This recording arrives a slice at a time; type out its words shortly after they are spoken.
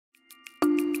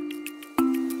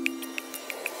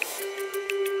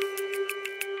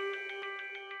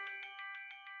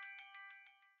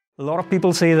A lot of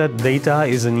people say that data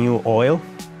is the new oil.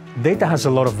 Data has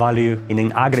a lot of value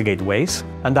in aggregate ways,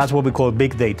 and that's what we call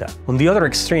big data. On the other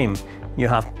extreme, you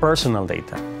have personal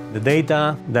data. The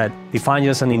data that defines you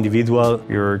as an individual,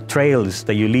 your trails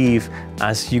that you leave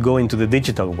as you go into the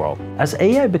digital world. As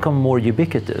AI becomes more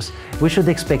ubiquitous, we should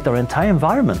expect our entire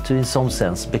environment to, in some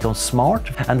sense, become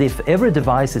smart. And if every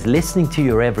device is listening to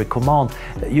your every command,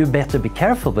 you better be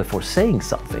careful before saying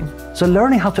something. So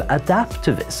learning how to adapt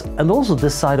to this and also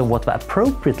decide on what the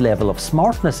appropriate level of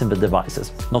smartness in the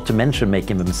devices, not to mention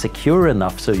making them secure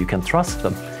enough so you can trust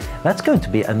them, that's going to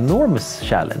be an enormous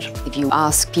challenge. If you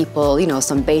ask people,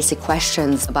 some basic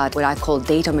questions about what I call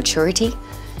data maturity,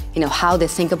 how they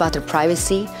think about their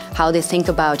privacy, how they think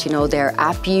about, their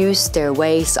app use, their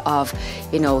ways of,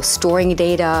 storing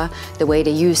data, the way they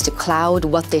use the cloud,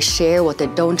 what they share, what they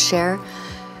don't share.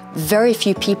 Very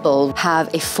few people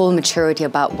have a full maturity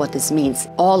about what this means.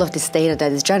 All of this data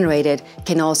that is generated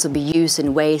can also be used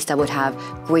in ways that would have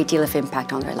a great deal of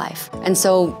impact on their life. And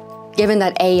so, given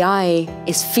that AI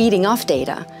is feeding off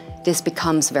data, this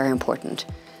becomes very important.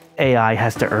 AI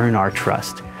has to earn our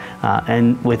trust.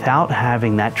 And without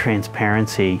having that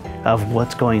transparency of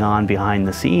what's going on behind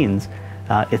the scenes,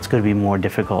 it's going to be more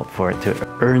difficult for it to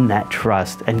earn that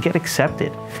trust and get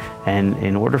accepted. And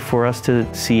in order for us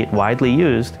to see it widely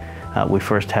used, we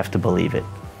first have to believe it.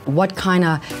 What kind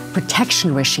of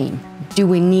protection regime do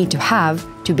we need to have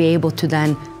to be able to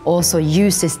then also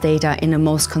use this data in the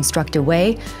most constructive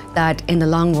way that in the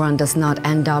long run does not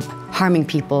end up harming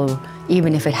people,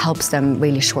 even if it helps them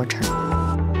really short term?